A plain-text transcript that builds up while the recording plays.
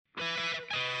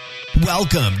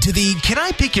Welcome to the Can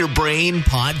I Pick Your Brain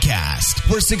podcast,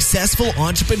 where successful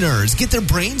entrepreneurs get their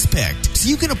brains picked so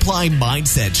you can apply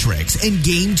mindset tricks and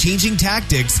game-changing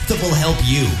tactics that will help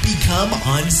you become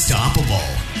unstoppable.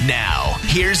 Now,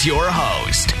 here's your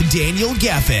host, Daniel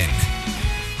Geffen.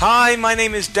 Hi, my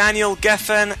name is Daniel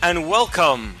Geffen, and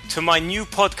welcome to my new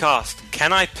podcast,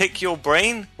 Can I Pick Your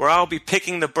Brain? Where I'll be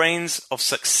picking the brains of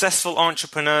successful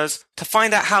entrepreneurs to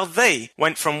find out how they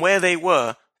went from where they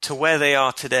were to where they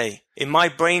are today. In my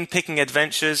brain-picking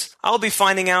adventures, I'll be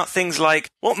finding out things like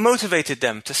what motivated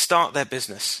them to start their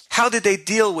business. How did they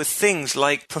deal with things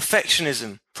like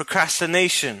perfectionism,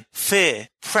 procrastination, fear,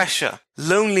 pressure,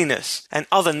 loneliness, and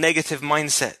other negative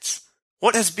mindsets?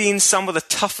 What has been some of the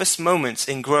toughest moments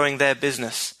in growing their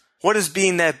business? What has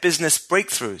been their business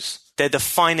breakthroughs, their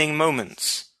defining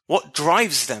moments? What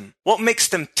drives them? What makes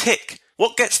them tick?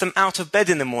 What gets them out of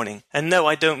bed in the morning? And no,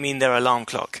 I don't mean their alarm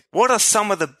clock. What are some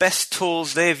of the best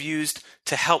tools they have used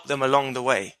to help them along the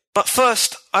way? But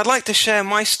first, I'd like to share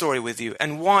my story with you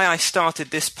and why I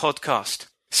started this podcast.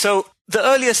 So, the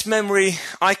earliest memory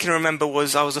I can remember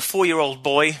was I was a 4-year-old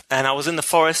boy and I was in the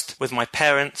forest with my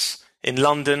parents in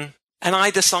London, and I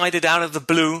decided out of the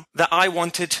blue that I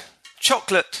wanted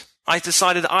chocolate. I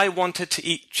decided I wanted to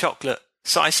eat chocolate.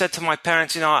 So I said to my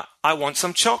parents, I want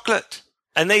some chocolate.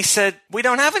 And they said, we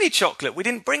don't have any chocolate. We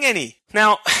didn't bring any.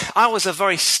 Now, I was a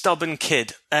very stubborn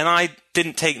kid, and I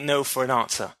didn't take no for an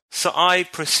answer. So I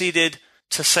proceeded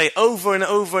to say over and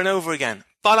over and over again,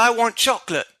 but I want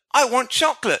chocolate. I want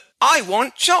chocolate. I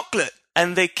want chocolate.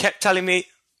 And they kept telling me,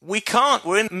 we can't.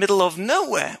 We're in the middle of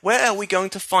nowhere. Where are we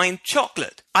going to find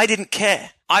chocolate? I didn't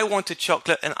care. I wanted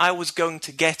chocolate, and I was going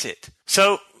to get it.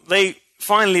 So they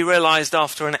finally realized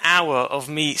after an hour of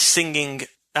me singing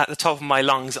at the top of my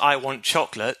lungs, I want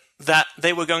chocolate, that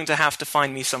they were going to have to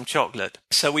find me some chocolate.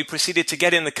 So we proceeded to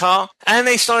get in the car, and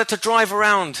they started to drive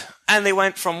around, and they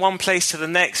went from one place to the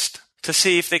next to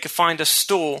see if they could find a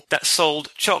store that sold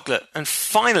chocolate. And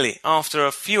finally, after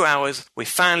a few hours, we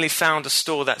finally found a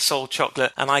store that sold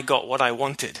chocolate, and I got what I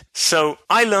wanted. So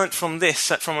I learned from this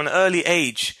that from an early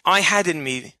age, I had in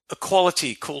me a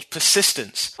quality called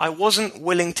persistence. I wasn't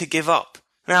willing to give up.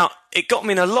 Now, it got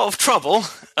me in a lot of trouble,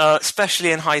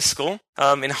 especially in high school.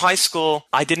 In high school,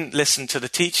 I didn't listen to the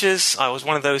teachers. I was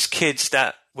one of those kids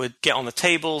that would get on the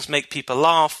tables, make people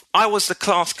laugh. I was the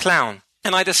class clown.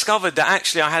 And I discovered that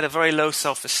actually I had a very low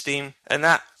self-esteem, and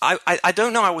that I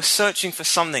don't know, I was searching for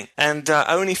something, and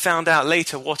I only found out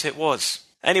later what it was.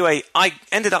 Anyway, I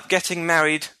ended up getting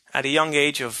married at a young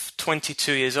age of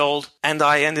 22 years old, and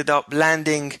I ended up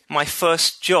landing my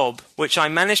first job, which I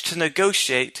managed to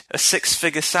negotiate a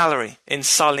 6-figure salary in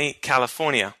sunny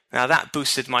California. Now that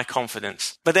boosted my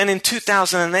confidence. But then in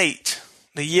 2008,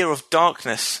 the year of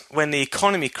darkness, when the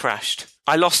economy crashed,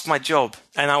 I lost my job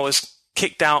and I was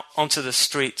kicked out onto the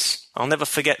streets. I'll never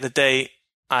forget the day.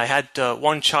 I had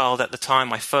one child at the time,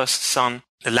 my first son.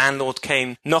 The landlord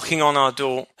came knocking on our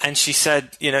door, and she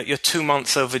said, you're 2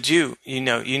 months overdue. You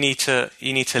need to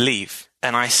leave.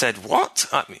 And I said, what?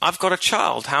 I've got a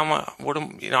child.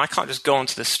 I can't just go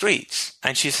onto the streets.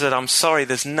 And she said, I'm sorry,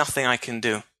 there's nothing I can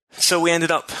do. So we ended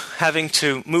up having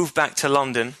to move back to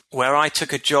London, where I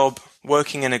took a job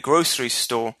working in a grocery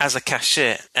store as a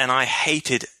cashier, and I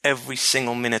hated every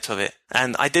single minute of it.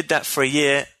 And I did that for a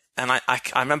year. And I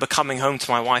remember coming home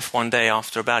to my wife one day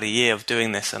after about a year of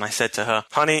doing this, and I said to her,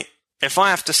 honey, if I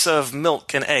have to serve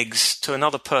milk and eggs to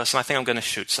another person, I think I'm going to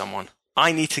shoot someone.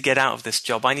 I need to get out of this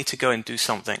job. I need to go and do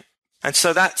something. And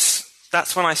so that's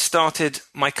when I started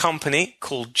my company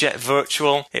called Jet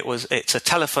Virtual. It's a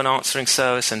telephone answering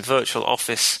service and virtual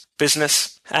office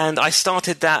business. And I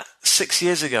started that 6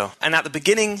 years ago. And at the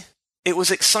beginning, it was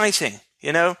exciting.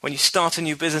 When you start a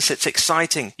new business, it's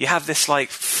exciting. You have this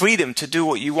freedom to do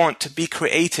what you want, to be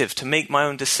creative, to make my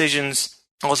own decisions.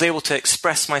 I was able to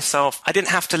express myself. I didn't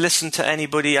have to listen to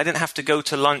anybody. I didn't have to go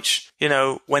to lunch,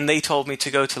 when they told me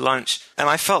to go to lunch. And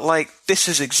I felt like this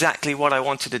is exactly what I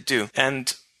wanted to do.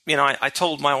 And, I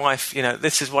told my wife,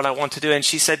 this is what I want to do. And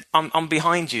she said, I'm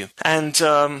behind you. And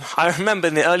I remember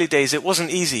in the early days, it wasn't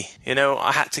easy.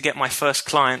 I had to get my first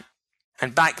client.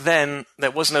 And back then,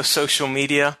 there was no social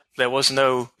media. There was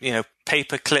no,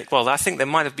 pay-per-click. Well, I think there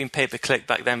might have been pay-per-click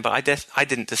back then, but I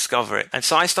didn't discover it. And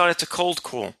so I started to cold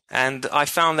call, and I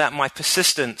found that my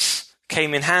persistence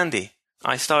came in handy.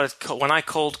 When I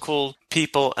cold called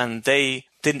people and they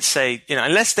didn't say,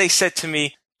 unless they said to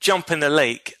me, jump in the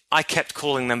lake, I kept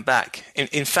calling them back.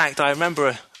 In fact, I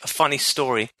remember a funny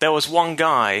story. There was one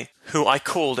guy who I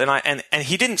called, and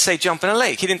he didn't say jump in a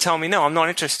lake. He didn't tell me, no, I'm not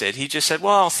interested. He just said,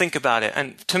 well, I'll think about it.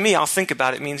 And to me, I'll think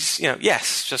about it means,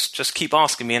 yes, just keep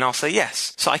asking me and I'll say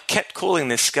yes. So I kept calling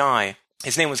this guy.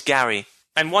 His name was Gary.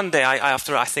 And one day,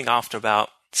 after about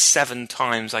 7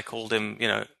 times I called him,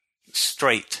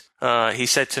 straight, he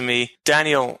said to me,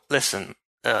 Daniel, listen,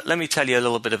 let me tell you a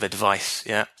little bit of advice.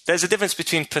 Yeah. There's a difference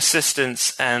between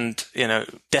persistence and,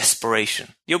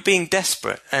 desperation. You're being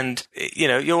desperate and,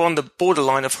 you're on the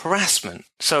borderline of harassment.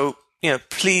 So,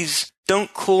 please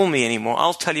don't call me anymore.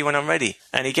 I'll tell you when I'm ready.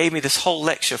 And he gave me this whole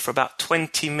lecture for about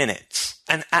 20 minutes.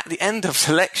 And at the end of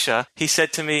the lecture, he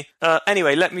said to me,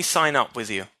 anyway, let me sign up with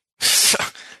you.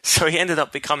 So he ended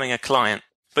up becoming a client.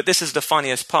 But this is the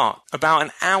funniest part. About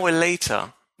an hour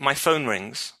later, my phone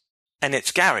rings and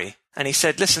it's Gary. And he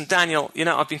said, listen, Daniel,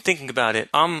 I've been thinking about it.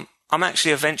 I'm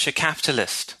actually a venture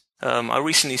capitalist. I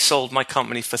recently sold my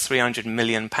company for £300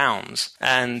 million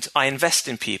and I invest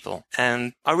in people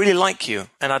and I really like you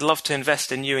and I'd love to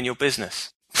invest in you and your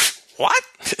business. What?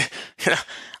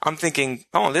 I'm thinking,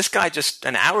 this guy just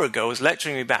an hour ago was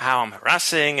lecturing me about how I'm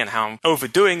harassing and how I'm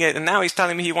overdoing it. And now he's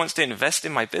telling me he wants to invest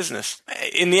in my business.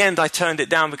 In the end, I turned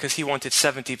it down because he wanted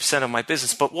 70% of my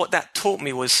business. But what that taught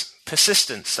me was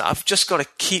persistence. I've just got to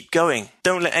keep going.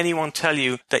 Don't let anyone tell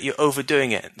you that you're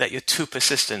overdoing it, that you're too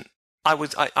persistent.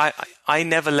 I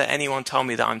never let anyone tell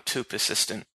me that I'm too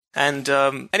persistent. And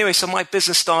anyway, so my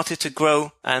business started to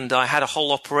grow and I had a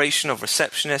whole operation of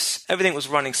receptionists. Everything was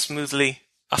running smoothly.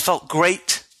 I felt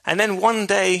great. And then one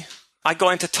day I got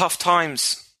into tough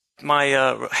times. My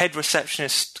head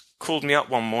receptionist called me up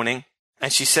one morning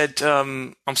and she said,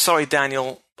 I'm sorry,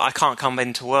 Daniel, I can't come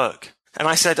into work. And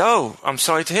I said, I'm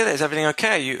sorry to hear that. Is everything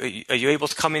okay? Are you able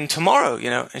to come in tomorrow?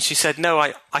 And she said, no,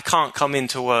 I can't come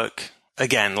into work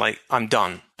again. Like, I'm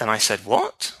done. And I said,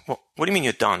 what? What do you mean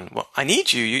you're done? Well, I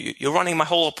need you. You're running my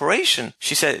whole operation.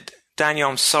 She said, Daniel,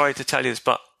 I'm sorry to tell you this,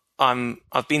 but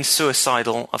I've been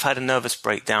suicidal. I've had a nervous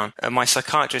breakdown. And my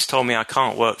psychiatrist told me I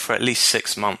can't work for at least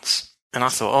 6 months. And I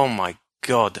thought, oh my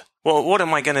God, well, what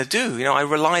am I going to do? I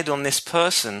relied on this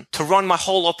person to run my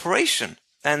whole operation.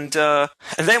 And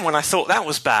then when I thought that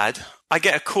was bad, I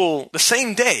get a call the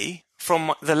same day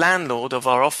from the landlord of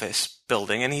our office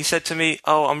building. And he said to me,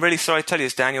 I'm really sorry to tell you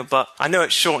this, Daniel, but I know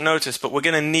it's short notice, but we're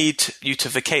going to need you to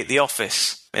vacate the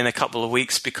office in a couple of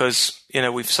weeks because,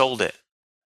 we've sold it.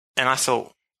 And I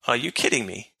thought, are you kidding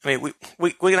me? I mean,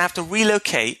 we're going to have to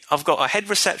relocate. I've got a head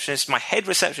receptionist. My head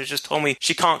receptionist just told me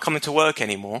she can't come into work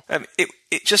anymore. Everything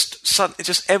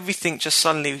just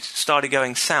suddenly started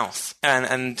going south.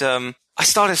 And I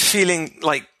started feeling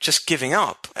like just giving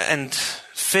up and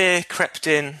fear crept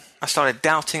in. I started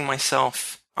doubting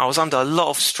myself. I was under a lot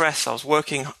of stress. I was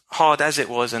working hard as it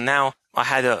was. And now I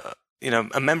had a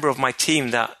member of my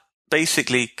team that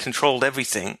basically controlled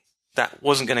everything that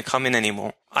wasn't going to come in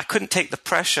anymore. I couldn't take the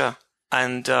pressure.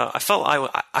 And I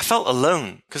felt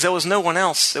alone because there was no one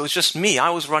else. It was just me.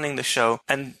 I was running the show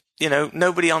and,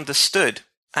 nobody understood.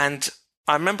 And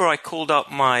I remember I called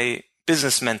up my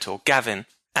business mentor, Gavin,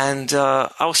 and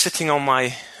I was sitting on my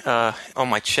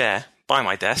chair by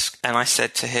my desk, and I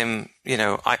said to him,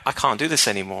 I can't do this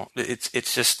anymore.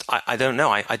 It's just, I don't know.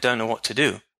 I don't know what to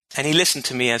do. And he listened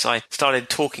to me as I started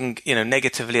talking,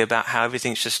 negatively about how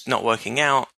everything's just not working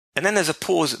out. And then there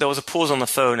was a pause on the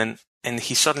phone, and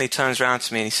he suddenly turns around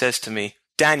to me and he says to me,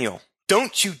 Daniel,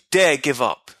 don't you dare give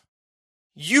up.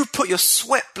 You put your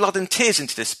sweat, blood and tears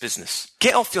into this business.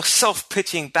 Get off your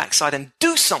self-pitying backside and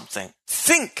do something.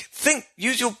 Think,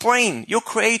 use your brain. You're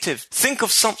creative. Think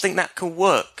of something that can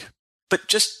work, but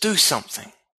just do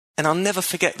something. And I'll never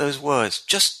forget those words.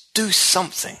 Just do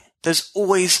something. There's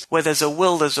always, where there's a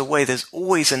will, there's a way. There's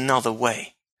always another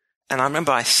way. And I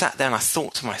remember I sat there and I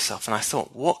thought to myself, and I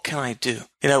thought, what can I do?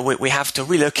 We have to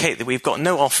relocate. We've got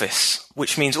no office,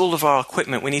 which means all of our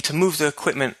equipment, we need to move the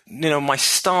equipment. My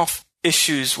staff,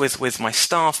 issues with my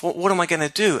staff. What am I going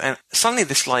to do? And suddenly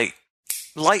this light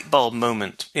bulb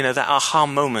moment, that aha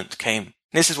moment came.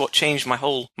 This is what changed my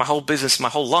whole business, my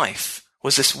whole life,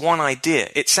 was this one idea.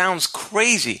 It sounds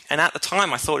crazy. And at the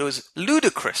time I thought it was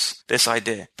ludicrous, this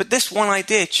idea. But this one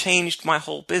idea changed my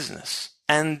whole business.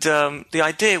 And the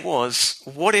idea was,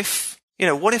 what if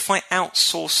I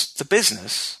outsourced the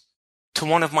business to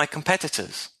one of my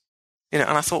competitors? And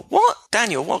I thought, what?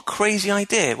 Daniel, what crazy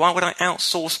idea. Why would I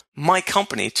outsource my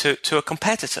company to a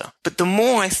competitor? But the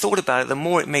more I thought about it, the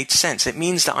more it made sense. It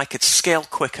means that I could scale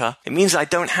quicker. It means that I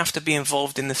don't have to be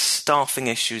involved in the staffing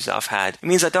issues that I've had. It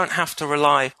means I don't have to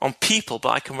rely on people, but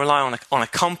I can rely on a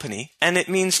company. And it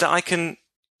means that I can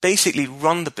basically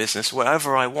run the business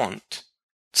wherever I want.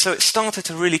 So it started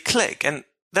to really click. And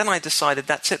then I decided,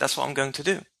 that's it. That's what I'm going to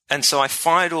do. And so I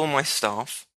fired all my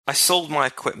staff. I sold my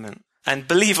equipment. And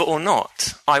believe it or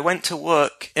not, I went to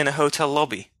work in a hotel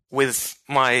lobby with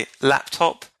my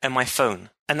laptop and my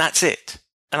phone. And that's it.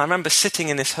 And I remember sitting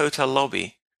in this hotel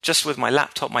lobby just with my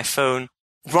laptop, my phone,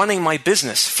 running my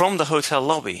business from the hotel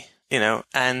lobby,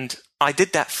 and I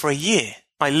did that for a year.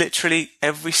 I literally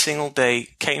every single day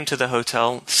came to the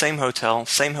hotel, same hotel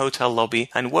lobby,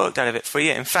 and worked out of it for a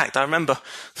year. In fact, I remember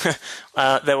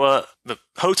the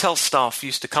hotel staff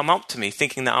used to come up to me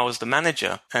thinking that I was the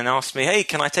manager and ask me, hey,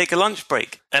 can I take a lunch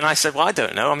break? And I said, well, I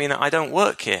don't know. I mean, I don't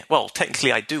work here. Well,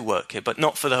 technically I do work here, but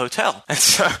not for the hotel. And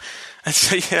so,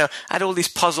 I had all these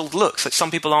puzzled looks. Like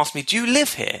some people ask me, do you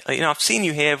live here? I've seen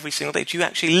you here every single day. Do you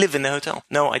actually live in the hotel?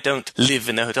 No, I don't live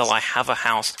in the hotel. I have a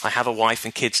house. I have a wife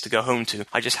and kids to go home to.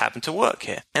 I just happen to work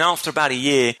here. And after about a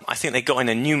year, I think they got in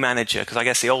a new manager because I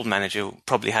guess the old manager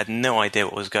probably had no idea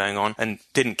what was going on and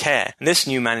didn't care. And this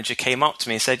new manager came up to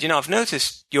me and said, I've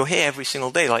noticed you're here every single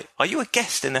day. Like, are you a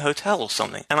guest in the hotel or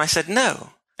something? And I said,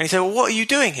 no. And he said, well, what are you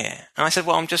doing here? And I said,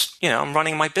 well, I'm just, I'm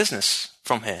running my business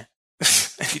from here.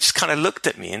 And he just kind of looked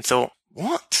at me and thought,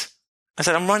 what? I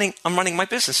said, I'm running my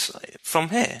business from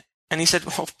here. And he said,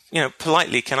 well,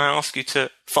 politely, can I ask you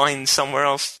to find somewhere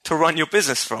else to run your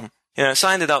business from? So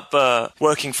I ended up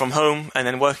working from home and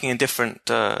then working in different,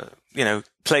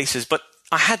 places. But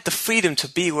I had the freedom to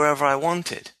be wherever I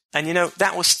wanted. And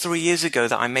that was 3 years ago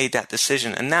that I made that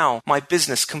decision. And now my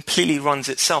business completely runs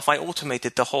itself. I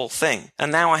automated the whole thing. And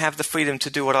now I have the freedom to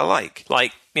do what I like.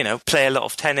 Like, play a lot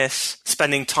of tennis,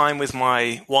 spending time with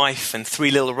my wife and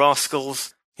 3 little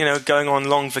rascals, going on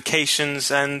long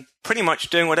vacations and pretty much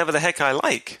doing whatever the heck I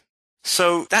like.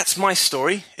 So that's my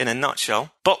story in a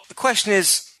nutshell. But the question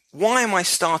is, why am I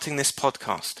starting this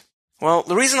podcast? Well,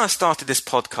 the reason I started this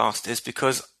podcast is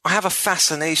because I have a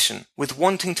fascination with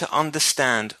wanting to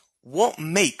understand what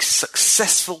makes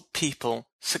successful people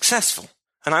successful.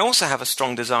 And I also have a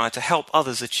strong desire to help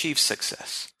others achieve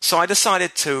success. So I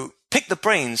decided to pick the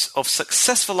brains of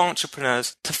successful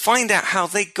entrepreneurs to find out how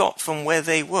they got from where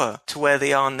they were to where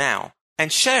they are now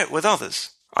and share it with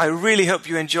others. I really hope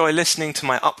you enjoy listening to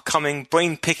my upcoming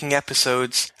brain-picking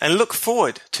episodes and look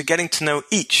forward to getting to know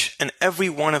each and every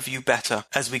one of you better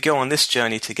as we go on this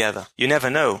journey together. You never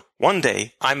know. One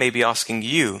day, I may be asking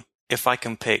you if I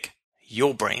can pick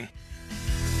your brain.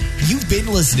 You've been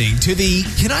listening to the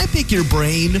Can I Pick Your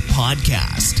Brain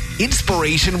podcast.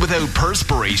 Inspiration without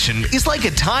perspiration is like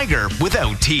a tiger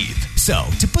without teeth. So,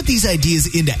 to put these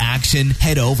ideas into action,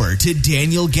 head over to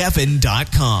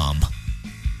danielgeffen.com.